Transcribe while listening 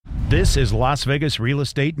This is Las Vegas Real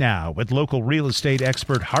Estate Now with local real estate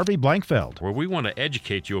expert Harvey Blankfeld. Where we want to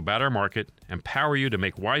educate you about our market, empower you to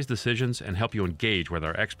make wise decisions, and help you engage with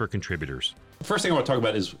our expert contributors. The first thing I want to talk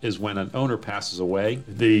about is when an owner passes away,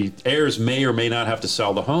 the heirs may or may not have to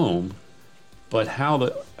sell the home, but how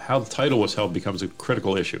the title was held becomes a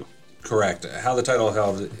critical issue. Correct. How the title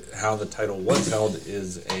was held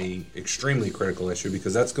is a extremely critical issue,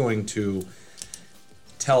 because that's going to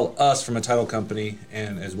tell us from a title company,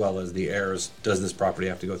 and as well as the heirs, does this property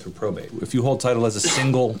have to go through probate? If you hold title as a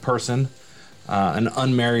single person, an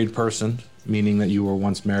unmarried person, meaning that you were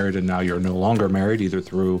once married and now you're no longer married, either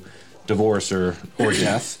through divorce or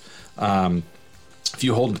death. If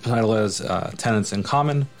you hold the title as tenants in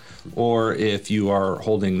common, or if you are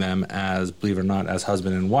holding them as, believe it or not, as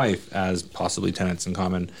husband and wife, as possibly tenants in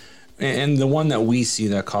common. And the one that we see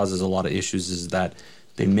that causes a lot of issues is that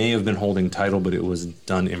they may have been holding title, but it was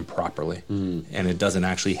done improperly. And it doesn't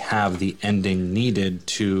actually have the ending needed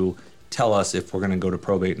to tell us if we're going to go to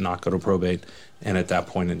probate, not go to probate. And at that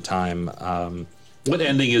point in time... what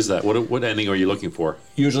ending is that? What ending are you looking for?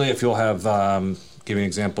 Usually if you'll have, give you an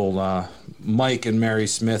example, Mike and Mary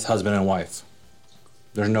Smith, husband and wife.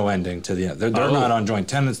 There's no ending to the end. They're not on joint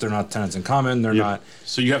tenants. They're not tenants in common. They're not...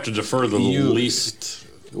 So you have to defer the least...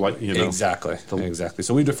 Exactly.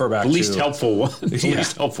 So we defer back to... The least helpful one.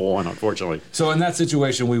 Least helpful one, unfortunately. So in that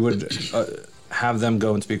situation, we would have them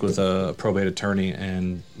go and speak with a probate attorney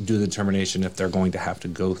and do the determination if they're going to have to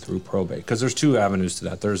go through probate. Because there's two avenues to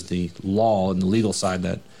that. There's the law and the legal side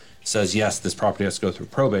that says, yes, this property has to go through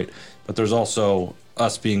probate. But there's also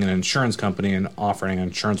us being an insurance company and offering an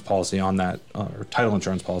insurance policy on that, or title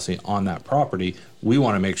insurance policy on that property. We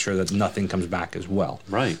want to make sure that nothing comes back as well.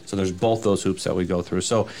 Right. So there's both those hoops that we go through.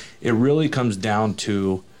 So it really comes down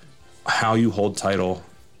to how you hold title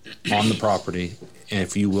on the property, and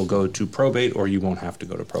if you will go to probate or you won't have to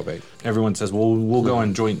go to probate. Everyone says, well, we'll go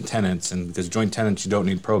in joint tenants, and because joint tenants, you don't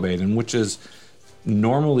need probate, and which is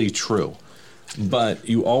normally true. But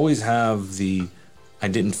you always have the, I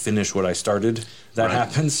didn't finish what I started, that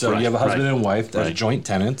happens. So you have a husband and wife that's joint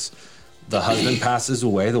tenants. The husband passes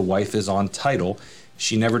away. The wife is on title.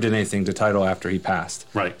 She never did anything to title after he passed.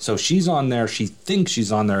 Right. So she's on there. She thinks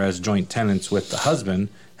she's on there as joint tenants with the husband.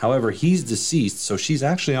 However, he's deceased. So she's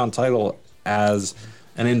actually on title as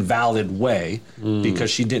an invalid way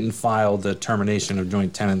because she didn't file the termination of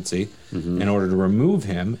joint tenancy in order to remove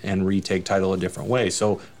him and retake title a different way.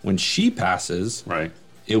 So when she passes,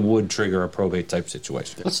 it would trigger a probate type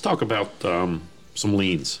situation. Let's talk about some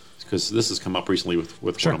liens, because this has come up recently with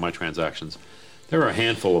one of my transactions. There are a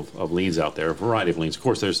handful of liens out there, a variety of liens. Of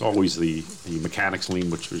course, there's always the mechanics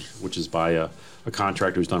lien, which is by a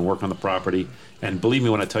contractor who's done work on the property. And believe me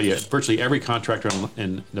when I tell you, virtually every contractor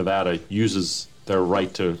in Nevada uses their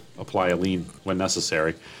right to apply a lien when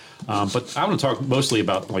necessary. But I want to talk mostly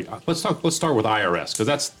about, let's start with IRS,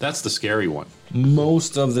 because that's the scary one.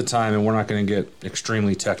 Most of the time, and we're not going to get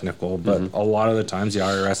extremely technical, but a lot of the times the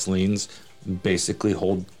IRS liens basically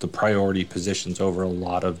hold the priority positions over a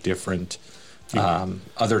lot of different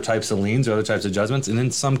other types of liens, other types of judgments, and in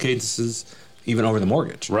some cases, even over the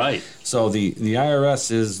mortgage. Right. So the IRS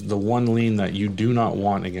is the one lien that you do not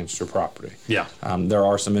want against your property. Yeah. There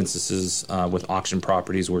are some instances with auction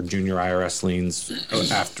properties where junior IRS liens,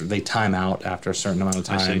 after they time out after a certain amount of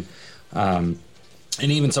time. And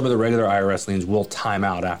even some of the regular IRS liens will time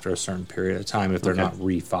out after a certain period of time if they're not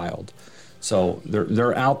refiled. So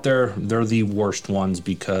they're out there. They're the worst ones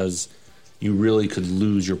because you really could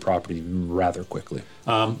lose your property rather quickly.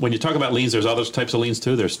 When you talk about liens, there's other types of liens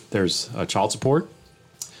too. There's child support,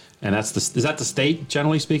 and is that the state,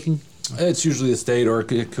 generally speaking? It's usually the state, or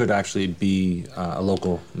it could actually be a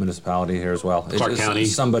local municipality here as well. Clark County.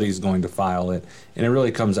 Somebody's going to file it, and it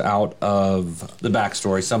really comes out of the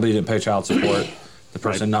backstory. Somebody didn't pay child support. The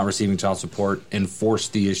person not receiving child support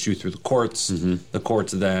enforced the issue through the courts. The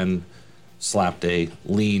courts then slapped a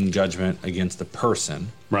lien judgment against the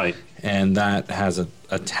person. Right. And that has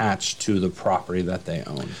attached to the property that they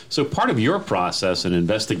own. So part of your process in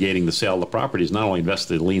investigating the sale of the property is not only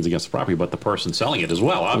invested liens against the property, but the person selling it as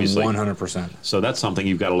well, obviously. 100%. So that's something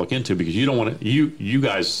you've got to look into, because you don't want to, you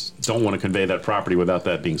guys don't want to convey that property without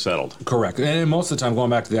that being settled. Correct. And most of the time, going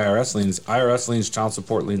back to the IRS liens, child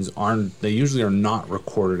support liens they usually are not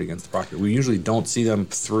recorded against the property. We usually don't see them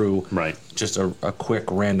through just a quick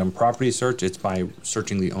random property search. It's by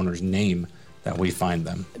searching the owner's name that we find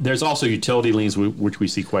them. There's also utility liens, which we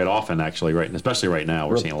see quite often, actually, right? And especially right now,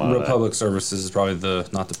 we're seeing a lot of that. Republic Services is probably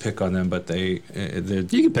not to pick on them, but you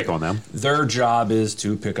can pick on them. Their job is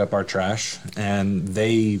to pick up our trash, and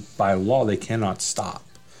by law, they cannot stop.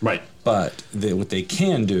 Right. But what they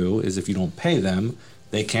can do is, if you don't pay them,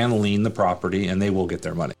 they can lien the property and they will get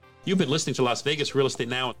their money. You've been listening to Las Vegas Real Estate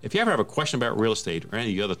Now. If you ever have a question about real estate or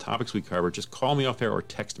any of the other topics we cover, just call me off air or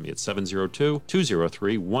text me at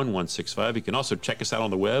 702-203-1165. You can also check us out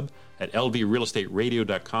on the web at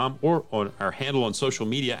lvrealestateradio.com or on our handle on social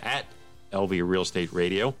media at LV Real Estate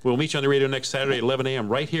Radio. We'll meet you on the radio next Saturday at 11 a.m.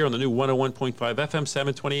 right here on the new 101.5 FM,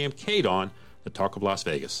 720 AM, KDON, the Talk of Las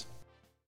Vegas.